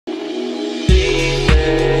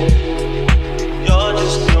You're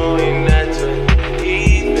just doing that to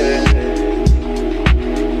leave it.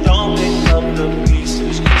 Don't pick up the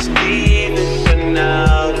pieces, just leave it for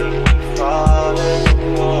now. To keep falling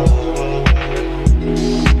apart.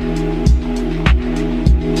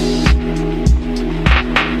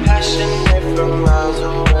 Passionate from miles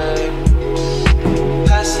away.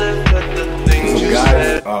 Passive with the things you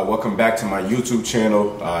guys, welcome back to my YouTube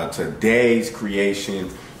channel. Today's creation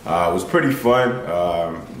was pretty fun,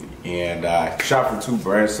 and I shot for 2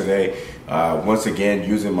 brands today. Once again,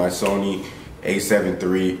 using my Sony a7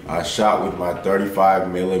 III. I shot with my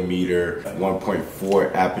 35mm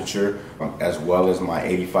 1.4 aperture, as well as my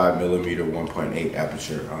 85mm 1.8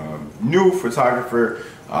 aperture. New photographer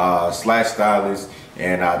slash stylist,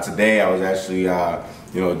 and today I was actually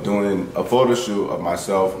doing a photo shoot of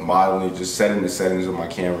myself modeling, just setting the settings of my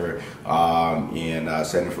camera, and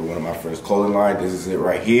setting for one of my first clothing line. This is it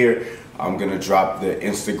right here. I'm gonna drop the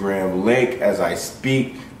Instagram link as I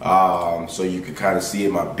speak, so you can kind of see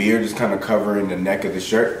it. My beard is kind of covering the neck of the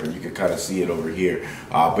shirt, but you can kind of see it over here.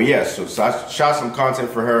 But yeah, so I shot some content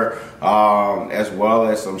for her, as well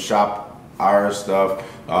as some shop hour stuff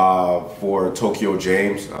for Tokyo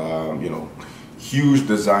James. Huge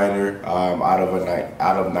designer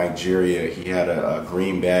out of Nigeria. He had a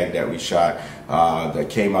green bag that we shot that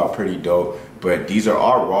came out pretty dope. But these are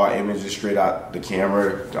all raw images straight out the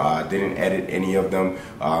camera. Didn't edit any of them,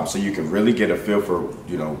 so you can really get a feel for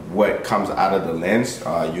what comes out of the lens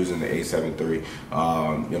using the a7 III.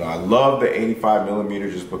 I love the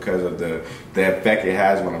 85mm just because of the effect it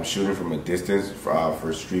has when I'm shooting from a distance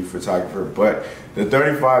for street photographer. But the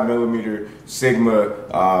 35mm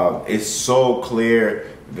Sigma is so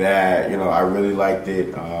clear that I really liked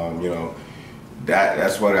it.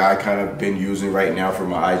 That's what I kind of been using right now for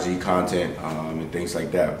my IG content and things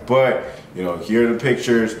like that. But here are the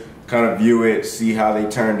pictures. Kind of view it, see how they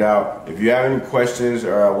turned out. If you have any questions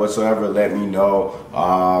or whatsoever, let me know.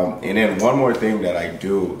 And then one more thing that I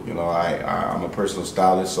do, I'm a personal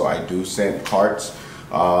stylist, so I do send carts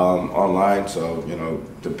online. So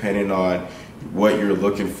depending on what you're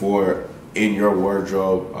looking for in your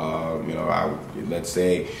wardrobe, let's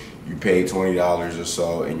say you pay $20 or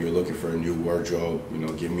so and you're looking for a new wardrobe,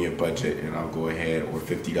 give me a budget and I'll go ahead, or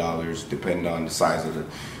 $50 depending on the size of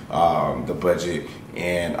the budget,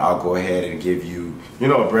 and I'll go ahead and give you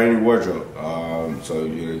a brand new wardrobe. So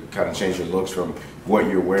you kind of change your looks from what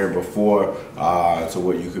you're wearing before to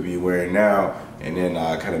what you could be wearing now, and then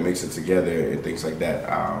kind of mix it together and things like that.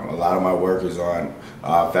 A lot of my work is on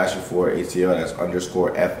Fashion4ATL. That's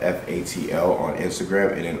 _FFATL on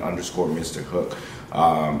Instagram, and then _Mr. Hook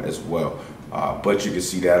as well. But you can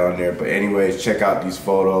see that on there. But anyways, check out these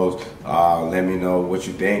photos. Let me know what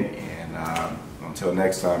you think, and until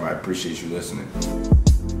next time, I appreciate you listening.